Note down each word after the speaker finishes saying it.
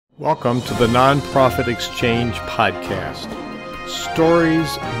Welcome to the Nonprofit Exchange Podcast.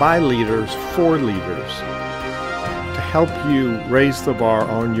 Stories by leaders for leaders to help you raise the bar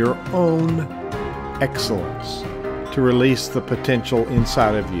on your own excellence, to release the potential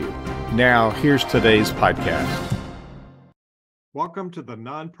inside of you. Now, here's today's podcast. Welcome to the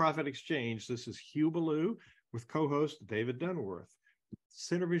Nonprofit Exchange. This is Hugh Ballou with co-host David Dunworth.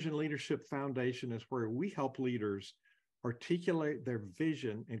 Center Vision Leadership Foundation is where we help leaders articulate their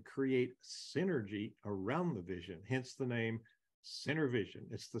vision and create synergy around the vision, hence the name Center Vision.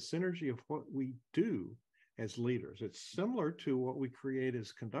 It's the synergy of what we do as leaders. It's similar to what we create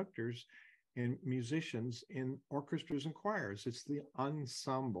as conductors and musicians in orchestras and choirs. It's the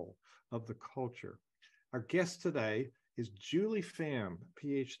ensemble of the culture. Our guest today is Julie Pham,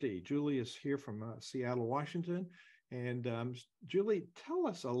 Ph.D. Julie is here from Seattle, Washington. And Julie, tell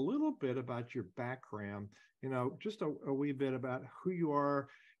us a little bit about your background, just a wee bit about who you are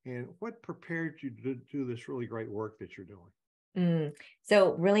and what prepared you to do this really great work that you're doing.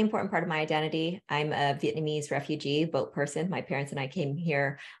 So really important part of my identity. I'm a Vietnamese refugee boat person. My parents and I came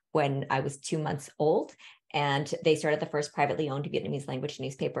here when I was 2 months old, and they started the first privately owned Vietnamese language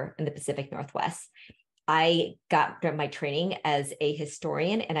newspaper in the Pacific Northwest. I got my training as a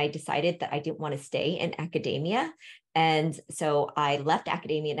historian, and I decided that I didn't want to stay in academia. And so I left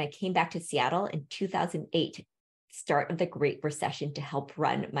academia and I came back to Seattle in 2008, start of the Great Recession, to help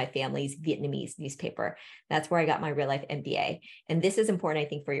run my family's Vietnamese newspaper. That's where I got my real life MBA. And this is important, I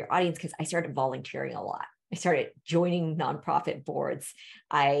think, for your audience, because I started volunteering a lot. I started joining nonprofit boards.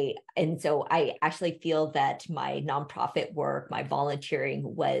 So I actually feel that my nonprofit work, my volunteering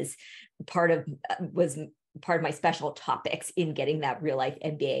was part of my special topics in getting that real life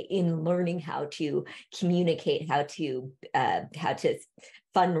MBA, in learning how to communicate, how to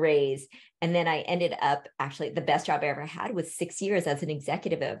fundraise. And then I ended up, actually, the best job I ever had was 6 years as an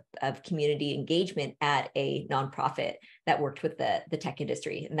executive of community engagement at a nonprofit that worked with the tech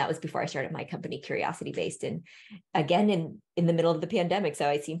industry. And that was before I started my company, CuriosityBased. And again, in the middle of the pandemic. So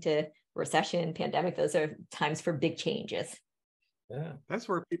I seem to, recession, pandemic, those are times for big changes. Yeah, that's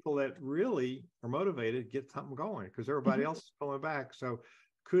where people that really are motivated get something going, because everybody else is pulling back. So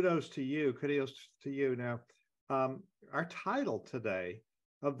kudos to you. Now, our title today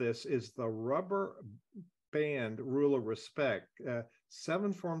of this is the Rubber Band Rule of Respect,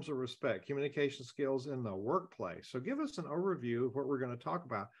 7 forms of respect, communication skills in the workplace. So give us an overview of what we're going to talk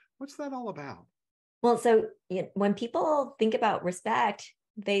about. What's that all about? Well, so when people think about respect,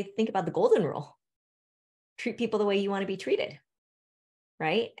 they think about the golden rule. Treat people the way you want to be treated.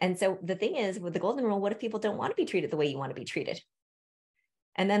 Right? And so the thing is, with the golden rule, what if people don't want to be treated the way you want to be treated?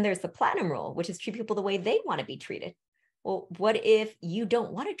 And then there's the platinum rule, which is treat people the way they want to be treated. Well, what if you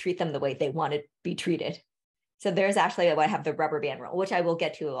don't want to treat them the way they want to be treated? So there's actually, I have the rubber band rule, which I will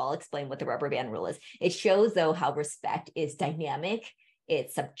get to. I'll explain what the rubber band rule is. It shows, though, how respect is dynamic,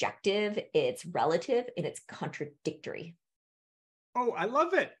 it's subjective, it's relative, and it's contradictory. Oh, I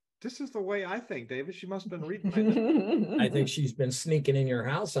love it. This is the way I think, David. She must have been reading my I think she's been sneaking in your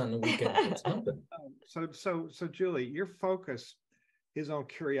house on the weekend or something. So Julie, your focus is on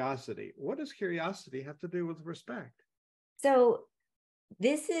curiosity. What does curiosity have to do with respect? So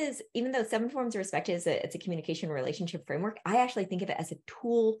this is, even though 7 forms of respect it's a communication relationship framework, I actually think of it as a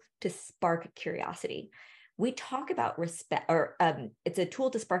tool to spark curiosity. We talk about respect, or it's a tool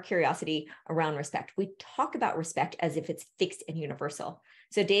to spark curiosity around respect. We talk about respect as if it's fixed and universal.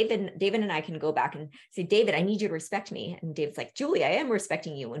 So David and I can go back and say, David, I need you to respect me. And David's like, Julie, I am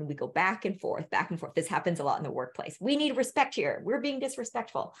respecting you. And we go back and forth, back and forth. This happens a lot in the workplace. We need respect here. We're being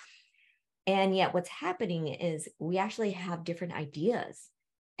disrespectful. And yet what's happening is we actually have different ideas.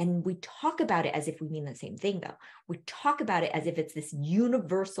 And we talk about it as if we mean the same thing, though. We talk about it as if it's this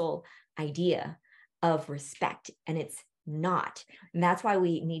universal idea of respect, and it's not. And that's why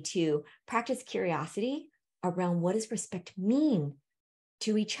we need to practice curiosity around, what does respect mean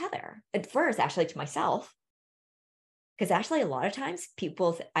to each other? At first, actually, to myself, because actually a lot of times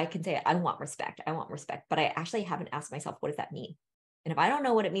I can say, I want respect, but I actually haven't asked myself, what does that mean? And if I don't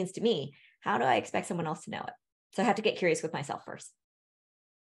know what it means to me, how do I expect someone else to know it? So I have to get curious with myself first.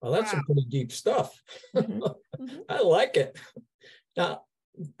 Well, that's some pretty deep stuff. Mm-hmm. Mm-hmm. I like it. Now,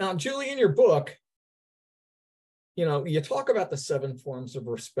 Julie, in your book, you talk about the 7 forms of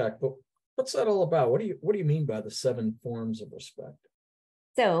respect, but what's that all about? What do you mean by the 7 forms of respect?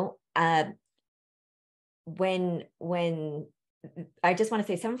 So when I just want to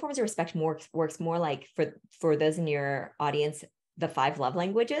say 7 forms of respect works more like, for those in your audience, the 5 love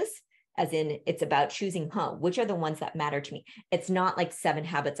languages, as in it's about choosing which are the ones that matter to me. It's not like 7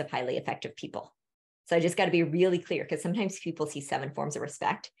 habits of highly effective people. So I just got to be really clear, because sometimes people see 7 forms of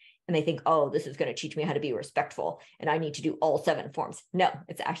respect and they think, oh, this is going to teach me how to be respectful and I need to do all 7 forms. No,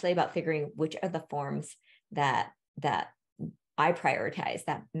 it's actually about figuring which are the forms that I prioritize,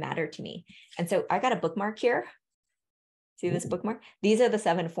 that matter to me. And so I got a bookmark here. See this bookmark? These are the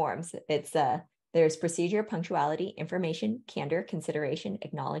 7 forms. It's there's procedure, punctuality, information, candor, consideration,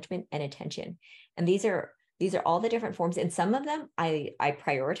 acknowledgement, and attention. And these are all the different forms. And some of them I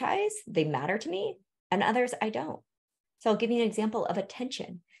prioritize, they matter to me, and others I don't. So I'll give you an example of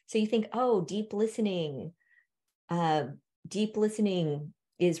attention. So you think, oh, deep listening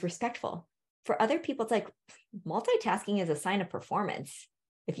is respectful. For other people, it's like multitasking is a sign of performance.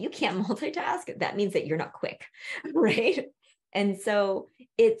 If you can't multitask, that means that you're not quick, right? And so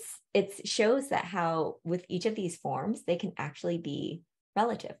it shows that how with each of these forms, they can actually be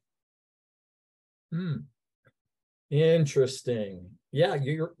relative. Interesting. Yeah,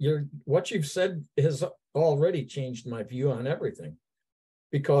 you're what you've said has already changed my view on everything,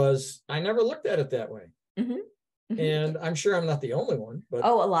 because I never looked at it that way. Mm-hmm. Mm-hmm. And I'm sure I'm not the only one, but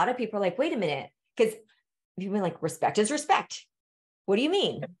a lot of people are like, wait a minute, because you've been like, respect is respect. What do you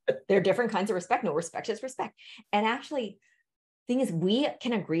mean? There are different kinds of respect. No, respect is respect. And actually, the thing is, we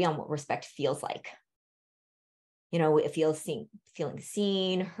can agree on what respect feels like. You know, it feels feeling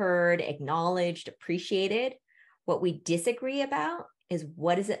seen, heard, acknowledged, appreciated. What we disagree about is,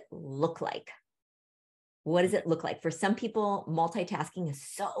 what does it look like? What does it look like? For some people, multitasking is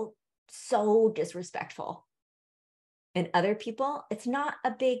so disrespectful. And other people, it's not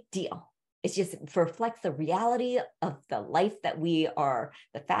a big deal. It's just reflects the reality of the life that we are,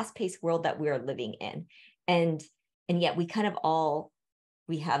 the fast-paced world that we are living in. And yet we kind of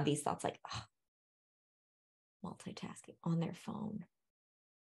we have these thoughts like, oh, multitasking on their phone.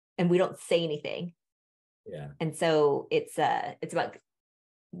 And we don't say anything. Yeah. And so it's about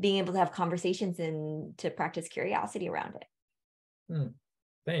being able to have conversations and to practice curiosity around it.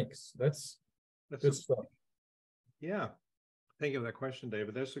 Thanks. That's good stuff. Yeah. Thank you for that question,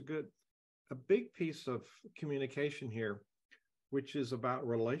 David. There's a big piece of communication here, which is about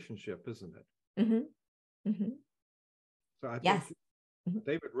relationship, isn't it? Mm-hmm. Mm-hmm. So I think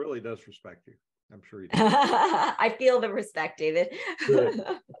David really does respect you. I'm sure he does. I feel the respect, David.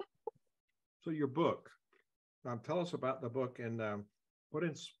 So your book, tell us about the book and what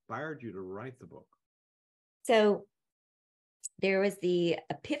inspired you to write the book? So there was the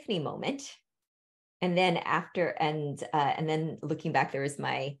epiphany moment. And then and then looking back, there was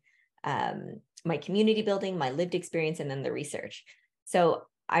my community building, my lived experience, and then the research. So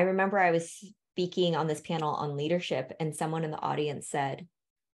I remember I was speaking on this panel on leadership, and someone in the audience said,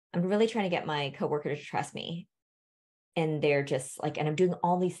 I'm really trying to get my coworker to trust me. And they're just like, and I'm doing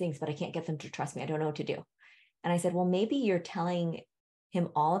all these things, but I can't get them to trust me. I don't know what to do. And I said, well, maybe you're telling him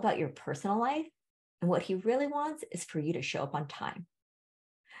all about your personal life. And what he really wants is for you to show up on time.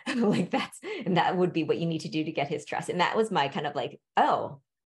 Like that would be what you need to do to get his trust. And that was my kind of like, oh.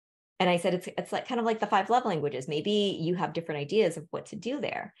 And I said, it's like kind of like the 5 love languages. Maybe you have different ideas of what to do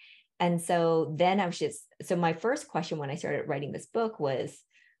there. And so then so my first question when I started writing this book was,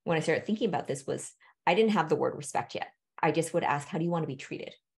 when I started thinking about this was, I didn't have the word respect yet. I just would ask, how do you want to be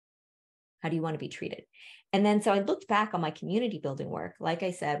treated? How do you want to be treated? And then, so I looked back on my community building work. Like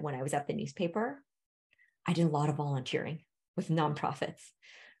I said, when I was at the newspaper, I did a lot of volunteering with nonprofits,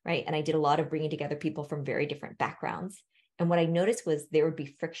 right? And I did a lot of bringing together people from very different backgrounds. And what I noticed was there would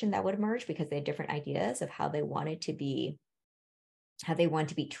be friction that would emerge because they had different ideas of how they wanted to be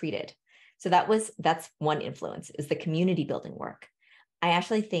treated. So that's one influence, is the community building work. I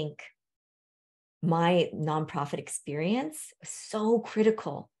actually think my nonprofit experience was so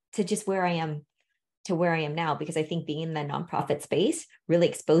critical to just where I am now, because I think being in the nonprofit space really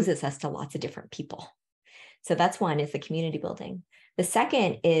exposes us to lots of different people. So that's one, is the community building. The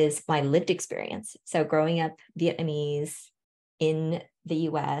second is my lived experience. So growing up Vietnamese in the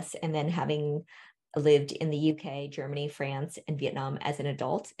US, and then having lived in the UK, Germany, France, and Vietnam as an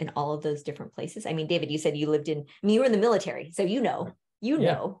adult in all of those different places. I mean, David, you said you lived you were in the military, so you know.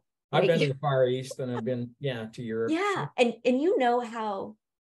 I've right? been to the Far East, and I've been, to Europe. Yeah. And you know how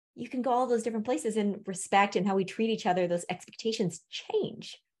you can go all those different places, and respect and how we treat each other, those expectations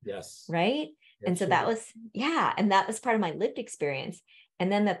change. Yes. Right. And so that was, and that was part of my lived experience.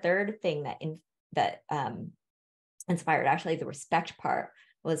 And then the third thing that inspired actually the respect part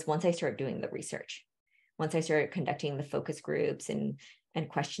was once I started doing the research, once I started conducting the focus groups and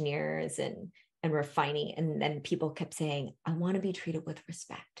questionnaires and refining. And then people kept saying, I want to be treated with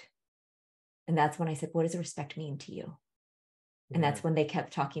respect. And that's when I said, what does respect mean to you? And that's when they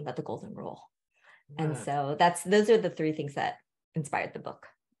kept talking about the golden rule. And so those are the 3 things that inspired the book.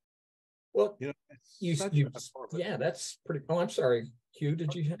 Well, it's you, such you, an important, yeah, that's pretty, oh, I'm sorry, Hugh,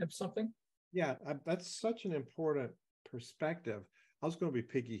 did you have something? yeah, that's such an important perspective. I was going to be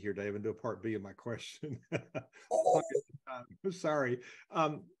picky here, Dave, and do a part B of my question. Oh, I'm sorry.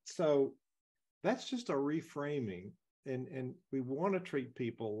 So that's just a reframing, and we want to treat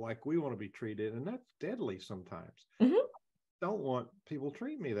people like we want to be treated, and that's deadly sometimes. Mhm, Don't want people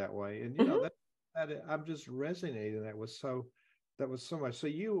treat me that way, and mhm. that I'm just resonating. That was so much. So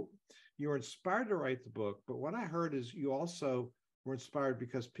you were inspired to write the book, but what I heard is you also were inspired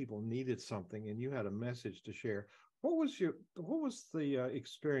because people needed something, and you had a message to share. What was the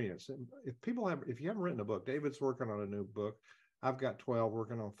experience? And if you haven't written a book, David's working on a new book. I've got 12,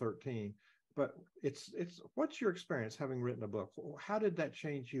 working on 13. But what's your experience having written a book? How did that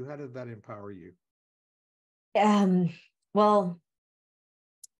change you? How did that empower you? Well,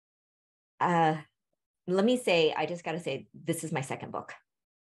 let me say, I just got to say, this is my second book.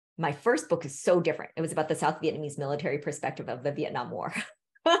 My first book is so different. It was about the South Vietnamese military perspective of the Vietnam War.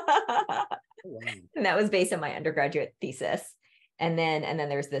 Oh, wow. And that was based on my undergraduate thesis. And then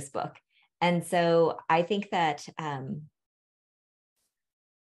there's this book. And so I think that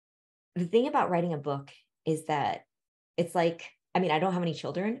the thing about writing a book is that it's like, I mean, I don't have any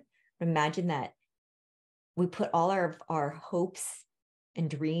children. Imagine that we put all our hopes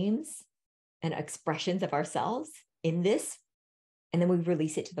and dreams and expressions of ourselves in this, and then we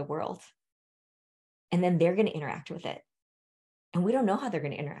release it to the world. And then they're going to interact with it. And we don't know how they're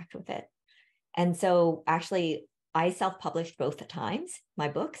going to interact with it. And so actually, I self-published both times, my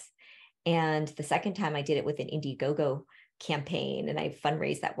books. And the second time I did it with an Indiegogo campaign, and I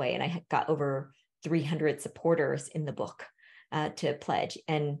fundraised that way. And I got over 300 supporters in the book to pledge.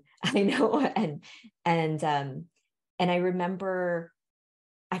 And I know, and I remember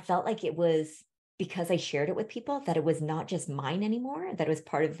I felt like it was because I shared it with people that it was not just mine anymore, that it was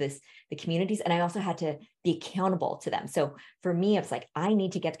part of the communities. And I also had to be accountable to them. So for me, it's like, I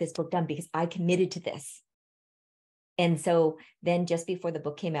need to get this book done because I committed to this. And so then just before the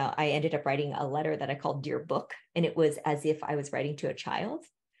book came out, I ended up writing a letter that I called Dear Book. And it was as if I was writing to a child,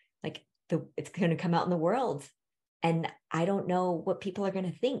 like it's going to come out in the world. And I don't know what people are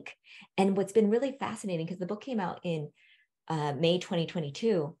going to think. And what's been really fascinating, because the book came out in May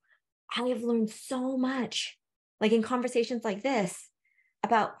 2022, I have learned so much, like in conversations like this,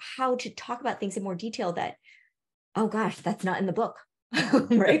 about how to talk about things in more detail that, oh gosh, that's not in the book,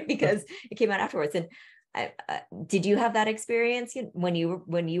 right? Because it came out afterwards. And did you have that experience when you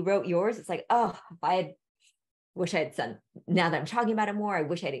wrote yours? It's like, oh, wish I had done. Now that I'm talking about it more, I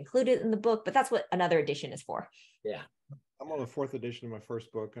wish I'd included it in the book. But that's what another edition is for. yeah. I'm on the 4th edition of my first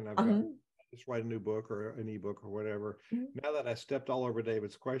book, and I've got just write a new book or an ebook or whatever. Now that I stepped all over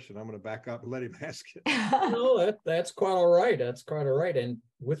David's question, I'm going to back up and let him ask it. No, that's quite all right. That's quite all right. And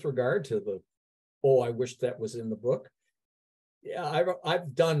with regard to I wish that was in the book. Yeah,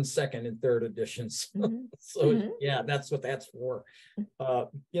 I've done second and third editions. So yeah, that's what that's for.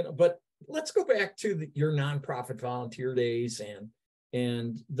 But let's go back to your nonprofit volunteer days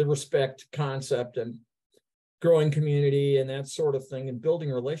and the respect concept and growing community and that sort of thing and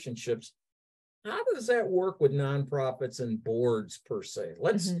building relationships. How does that work with nonprofits and boards per se?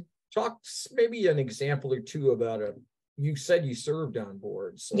 Let's talk maybe an example or two about you said you served on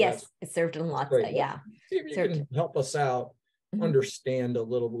boards. So yes, I served in lots. Yeah. See if you can help us out, understand a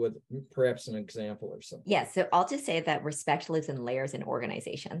little with perhaps an example or something. Yeah. So I'll just say that respect lives in layers in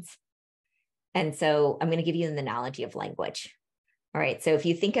organizations. And so I'm going to give you an analogy of language. All right. So if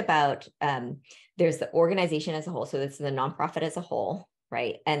you think about, there's the organization as a whole. So this is the nonprofit as a whole,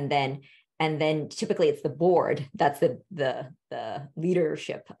 right? And then typically it's the board. That's the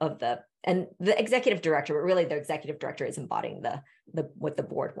leadership of and the executive director, but really the executive director is embodying what the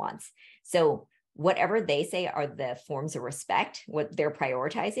board wants. So whatever they say are the forms of respect, what they're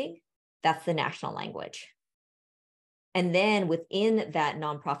prioritizing, that's the national language. And then within that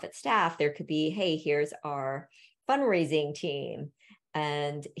nonprofit staff, there could be, hey, here's our fundraising team,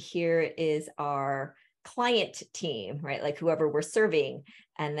 and here is our client team, right? Like whoever we're serving.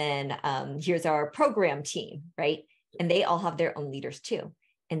 And then here's our program team, right? And they all have their own leaders too.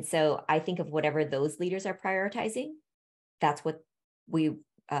 And so I think of whatever those leaders are prioritizing, that's what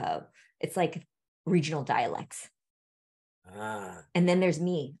it's like regional dialects. And then there's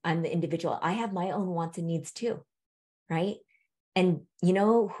me, I'm the individual. I have my own wants and needs too, right? And you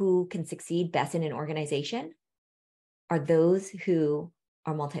know who can succeed best in an organization are those who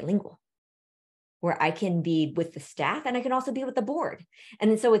are multilingual, where I can be with the staff and I can also be with the board.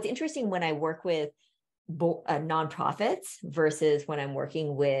 And so it's interesting when I work with nonprofits versus when I'm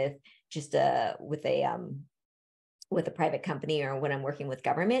working with just a with a private company or when I'm working with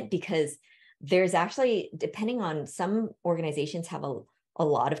government, because there's actually, depending on, some organizations have a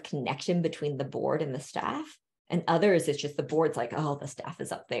lot of connection between the board and the staff, and others it's just the board's like, oh, the staff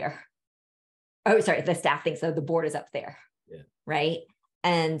is up there. Oh, sorry, the staff thinks so, the board is up there. Yeah. Right.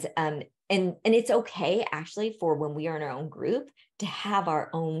 And it's okay actually for when we are in our own group to have our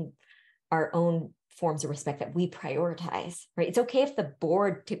own forms of respect that we prioritize, right? It's okay if the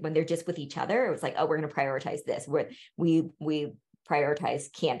board, when they're just with each other, it was like, oh, we're going to prioritize this, where we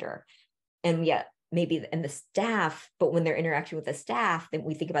prioritize candor. And yeah, maybe in the staff, but when they're interacting with the staff, then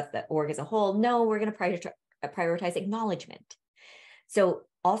we think about the org as a whole. No, we're going to prioritize acknowledgement. So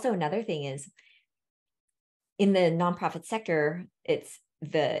also another thing is, in the nonprofit sector, it's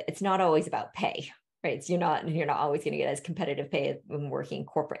not always about pay, right? So you're not always going to get as competitive pay when working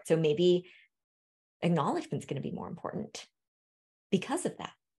corporate. So maybe acknowledgement is going to be more important because of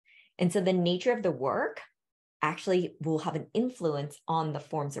that. And so the nature of the work actually will have an influence on the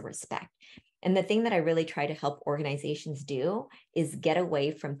forms of respect. And the thing that I really try to help organizations do is get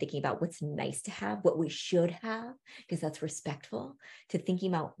away from thinking about what's nice to have, what we should have, because that's respectful, to thinking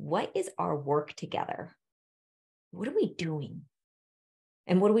about what is our work together. What are we doing?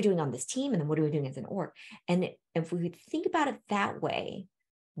 And what are we doing on this team? And then what are we doing as an org? And if we think about it that way,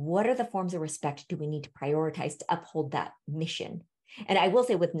 what are the forms of respect do we need to prioritize to uphold that mission? And I will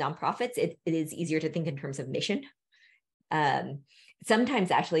say with nonprofits, it is easier to think in terms of mission. Sometimes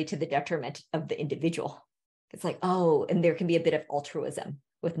actually to the detriment of the individual. It's like, oh, and there can be a bit of altruism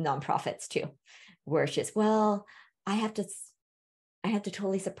with nonprofits too, where it's just, well, I have to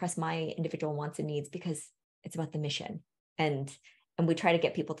totally suppress my individual wants and needs because it's about the mission. And we try to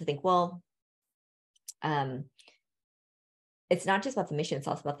get people to think, well, it's not just about the mission, it's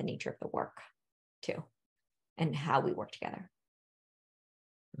also about the nature of the work too, and how we work together.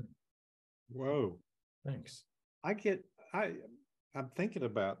 Whoa. Thanks. I'm thinking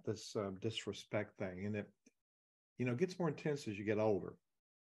about this disrespect thing, and it, gets more intense as you get older.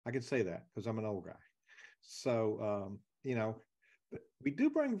 I can say that because I'm an old guy. So, but we do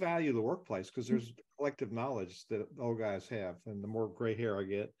bring value to the workplace because there's collective knowledge that old guys have. And the more gray hair I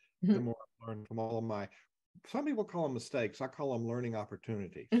get, the more I learn from all of some people call them mistakes. I call them learning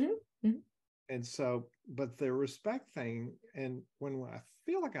opportunities. And so, but the respect thing, and when I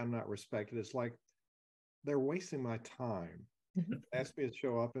feel like I'm not respected, it's like they're wasting my time. Ask me to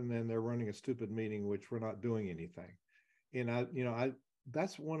show up, and then they're running a stupid meeting, which we're not doing anything. And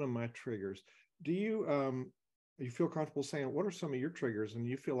that's one of my triggers. Do you feel comfortable saying what are some of your triggers, and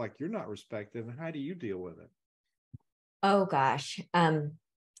you feel like you're not respected, and how do you deal with it? Oh gosh.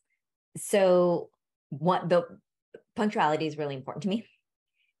 So the punctuality is really important to me.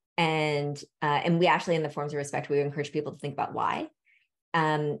 And we actually, in the forms of respect, we encourage people to think about why.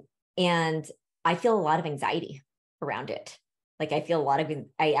 And I feel a lot of anxiety around it. Like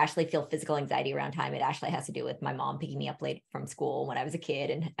I actually feel physical anxiety around time. It actually has to do with my mom picking me up late from school when I was a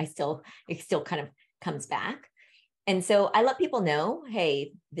kid. And it still kind of comes back. And so I let people know,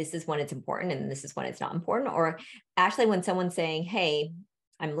 hey, this is when it's important and this is when it's not important. Or actually when someone's saying, hey,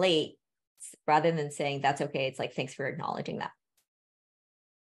 I'm late, rather than saying that's okay, it's like, thanks for acknowledging that.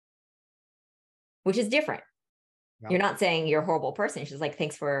 Which is different. Yeah. You're not saying you're a horrible person. She's like,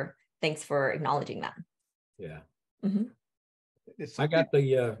 thanks for acknowledging that. Yeah. Mm-hmm. I got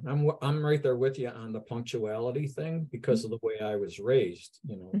I'm right there with you on the punctuality thing because of the way I was raised.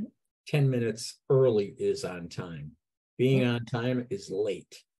 10 minutes early is on time. Being on time is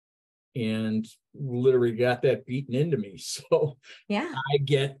late. And literally got that beaten into me. So yeah, I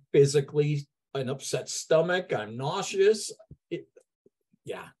get physically an upset stomach. I'm nauseous.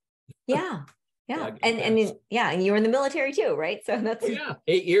 Yeah. And you were in the military too, right? So that's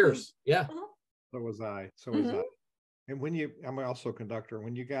 8 years. Yeah. So was I. And I'm also a conductor.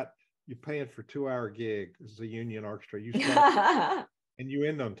 When you're paying for 2-hour gig, this is a union orchestra, you start and you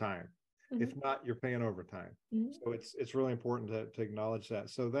end on time. If not, you're paying overtime. So it's really important to acknowledge that.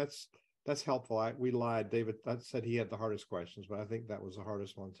 So that's helpful. We lied. David said he had the hardest questions, but I think that was the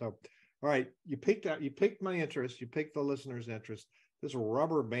hardest one. So, all right, you picked my interest, you picked the listener's interest, this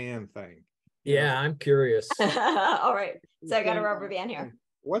rubber band thing. Yeah, I'm curious. All right. So I got a rubber band here.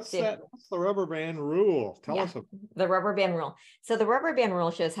 What's that? What's the rubber band rule? Tell us about the rubber band rule. So the rubber band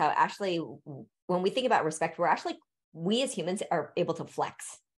rule shows how actually, when we think about respect, we as humans are able to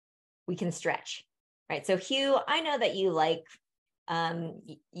flex. We can stretch, right? So Hugh, I know that you like,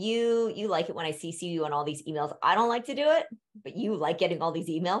 you like it when I CC you on all these emails. I don't like to do it, but you like getting all these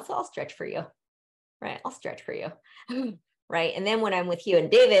emails, so I'll stretch for you, right? I'll stretch for you, right? And then when I'm with Hugh and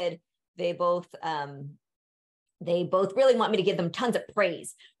David, they both really want me to give them tons of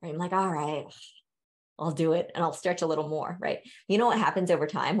praise, right? I'm like, all right, I'll do it and I'll stretch a little more, right? You know what happens over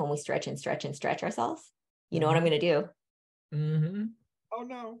time when we stretch and stretch and stretch ourselves? You know what I'm going to do? Mm-hmm. Oh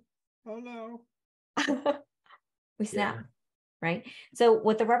no. Oh no. We snap, right? So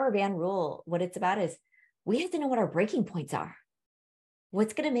with the rubber band rule, what it's about is we have to know what our breaking points are.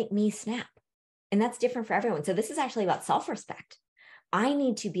 What's going to make me snap? And that's different for everyone. So this is actually about self-respect. I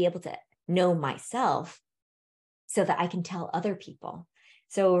need to be able to know myself so that I can tell other people.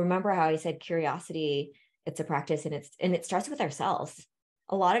 So remember how I said curiosity, it's a practice, and it starts with ourselves.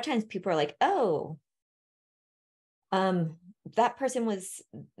 A lot of times people are like, oh, that person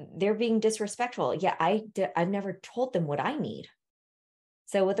they're being disrespectful. Yeah, I've never told them what I need.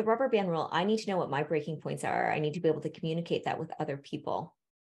 So with the rubber band rule, I need to know what my breaking points are. I need to be able to communicate that with other people.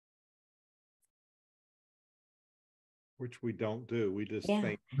 Which we don't do. We just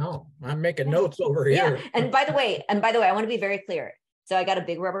think. No, I'm making notes over here. Yeah. And by the way, I want to be very clear. So I got a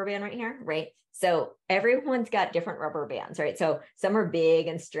big rubber band right here, right? So everyone's got different rubber bands, right? So some are big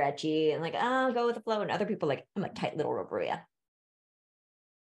and stretchy and like, oh, go with the flow. And other people are like, I'm a tight little rubber band.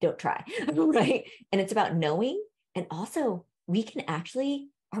 Don't try, right? And it's about knowing. And also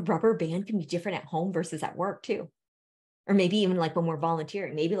our rubber band can be different at home versus at work too. Or maybe even like when we're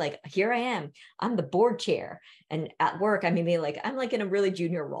volunteering, maybe like, here I am, I'm the board chair. And at work, I may be like, I'm like in a really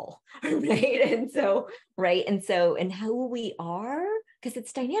junior role, right? And so, right. And who we are, because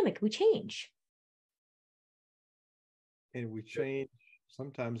it's dynamic, we change. And we change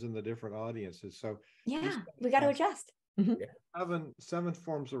sometimes in the different audiences. So yeah, we got to adjust. Mm-hmm. Seven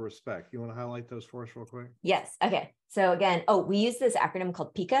forms of respect. You want to highlight those for us real quick? Yes. Okay. So again, we use this acronym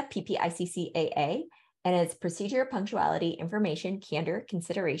called PICCA, PPICCAA. And it's procedure, punctuality, information, candor,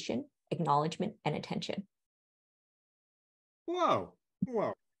 consideration, acknowledgement, and attention. Whoa.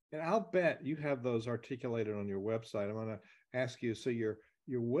 And I'll bet you have those articulated on your website. I'm going to ask you, so your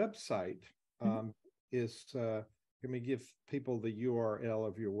website is, let me give people the URL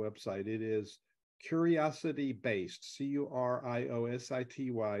of your website. It is CuriosityBased,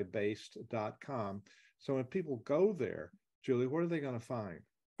 CuriosityBased based.com. So when people go there, Julie, what are they going to find?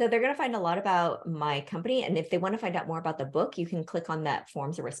 So they're going to find a lot about my company. And if they want to find out more about the book, you can click on that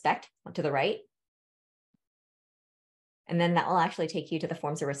Forms of Respect to the right. And then that will actually take you to the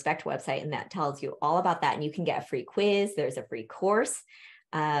Forms of Respect website. And that tells you all about that. And you can get a free quiz. There's a free course.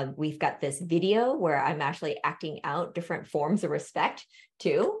 We've got this video where I'm actually acting out different forms of respect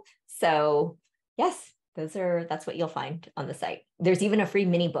too. So yes, that's what you'll find on the site. There's even a free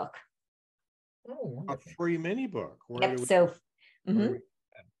mini book. Oh, a free mini book. Yep.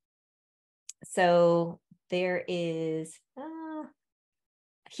 So there is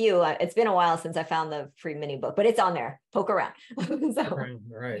Hugh. It's been a while since I found the free mini book, but it's on there. Poke around.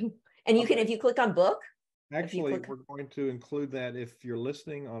 Right. And you can, if you click on book. Actually, we're going to include that if you're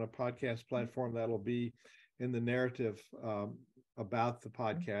listening on a podcast platform, that'll be in the narrative about the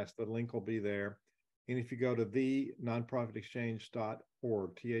podcast. The link will be there. And if you go to the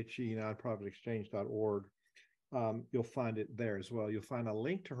nonprofitexchange.org, THE nonprofitexchange.org, you'll find it there as well. You'll find a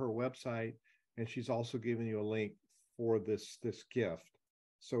link to her website, and she's also given you a link for this gift.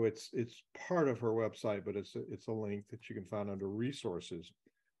 So it's part of her website, but it's a link that you can find under resources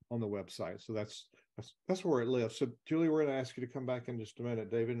on the website. So that's where it lives. So Julie, we're going to ask you to come back in just a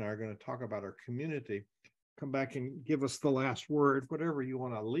minute. David and I are going to talk about our community. Come back and give us the last word, whatever you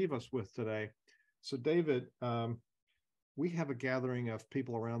want to leave us with today. So David, we have a gathering of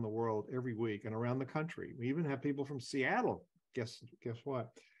people around the world every week and around the country. We even have people from Seattle, guess what,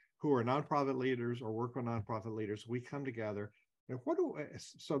 who are nonprofit leaders or work with nonprofit leaders. We come together. And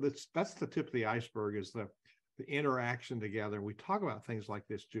that's the tip of the iceberg, is the interaction together. We talk about things like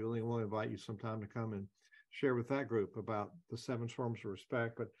this, Julie, and we'll invite you sometime to come and share with that group about the 7 forms of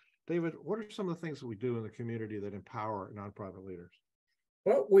respect. But David, what are some of the things that we do in the community that empower nonprofit leaders?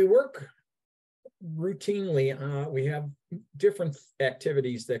 Well, we work routinely. We have different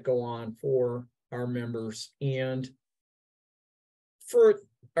activities that go on for our members. And for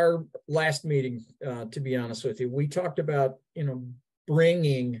our last meeting, to be honest with you, we talked about,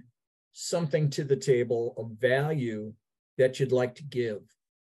 bringing something to the table of value that you'd like to give.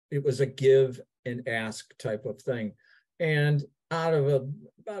 It was a give and ask type of thing. And out of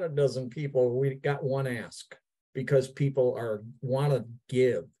about a dozen people, we got one ask, because people want to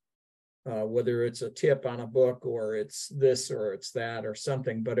give, whether it's a tip on a book or it's this or it's that or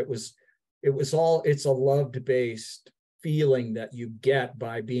something. But it's a loved-based feeling that you get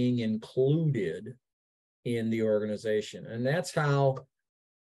by being included in the organization. And that's how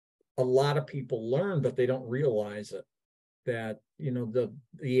a lot of people learn, but they don't realize it, that,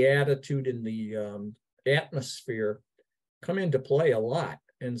 the attitude and the atmosphere come into play a lot.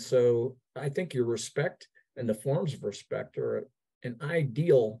 And so I think your respect and the forms of respect are an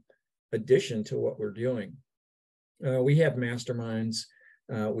ideal addition to what we're doing. We have masterminds,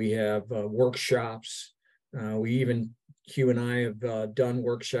 we have workshops. Hugh and I have done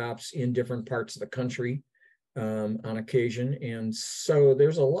workshops in different parts of the country on occasion. And so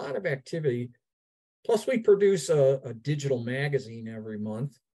there's a lot of activity. Plus we produce a digital magazine every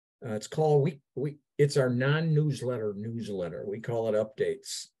month. It's called, it's our non-newsletter newsletter. We call it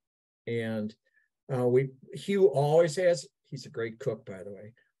Updates. And Hugh always has, he's a great cook, by the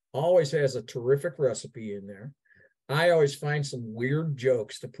way, always has a terrific recipe in there. I always find some weird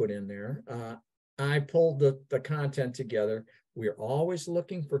jokes to put in there. I pulled the content together. We're always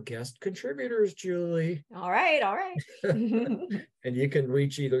looking for guest contributors, Julie. All right, all right. And you can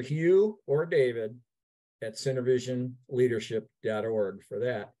reach either Hugh or David at synervisionleadership.org for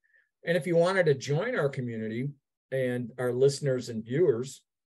that. And if you wanted to join our community and our listeners and viewers,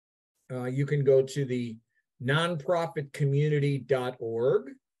 you can go to the nonprofitcommunity.org.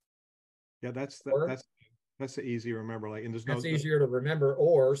 Yeah, that's the easy to remember. Like, and that's easier to remember,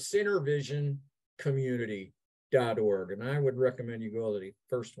 or synervisioncommunity.org. And I would recommend you go to the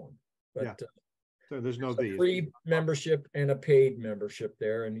first one. But yeah. So there's no a free membership and a paid membership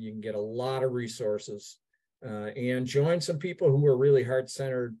there, and you can get a lot of resources and join some people who are really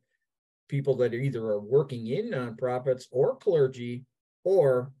heart-centered, people that either are working in nonprofits or clergy,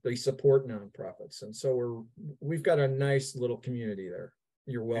 or they support nonprofits. And so we've got a nice little community there.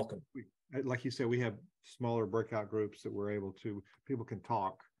 You're welcome. Like you said, we have smaller breakout groups that we're able to, people can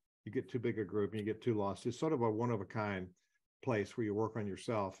talk. You get too big a group and you get too lost. It's sort of a one-of-a-kind place where you work on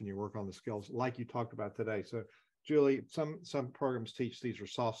yourself and you work on the skills like you talked about today. So Julie, some programs teach these are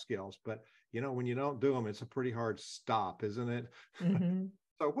soft skills, but when you don't do them, it's a pretty hard stop, isn't it? Mm-hmm.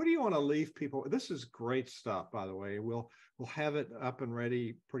 So what do you want to leave people? This is great stuff, by the way. We'll have it up and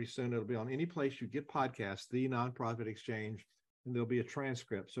ready pretty soon. It'll be on any place you get podcasts, The Nonprofit Exchange, and there'll be a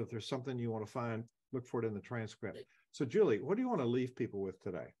transcript. So if there's something you want to find, look for it in the transcript. So Julie, what do you want to leave people with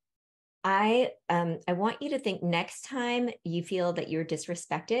today? I want you to think next time you feel that you're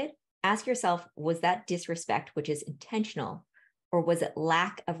disrespected, ask yourself, was that disrespect, which is intentional, or was it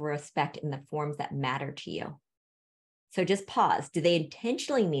lack of respect in the forms that matter to you? So just pause. Did they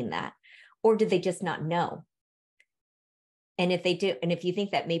intentionally mean that, or did they just not know? And if they do, and if you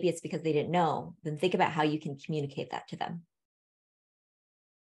think that maybe it's because they didn't know, then think about how you can communicate that to them.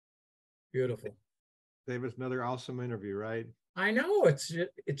 Beautiful. David, another awesome interview, right? I know, it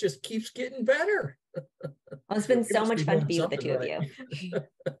just keeps getting better. Well, it's been so much fun to be with the two of you.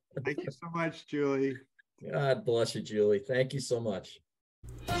 Thank you so much, Julie. God bless you, Julie. Thank you so much.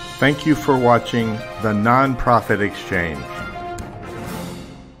 Thank you for watching The Nonprofit Exchange.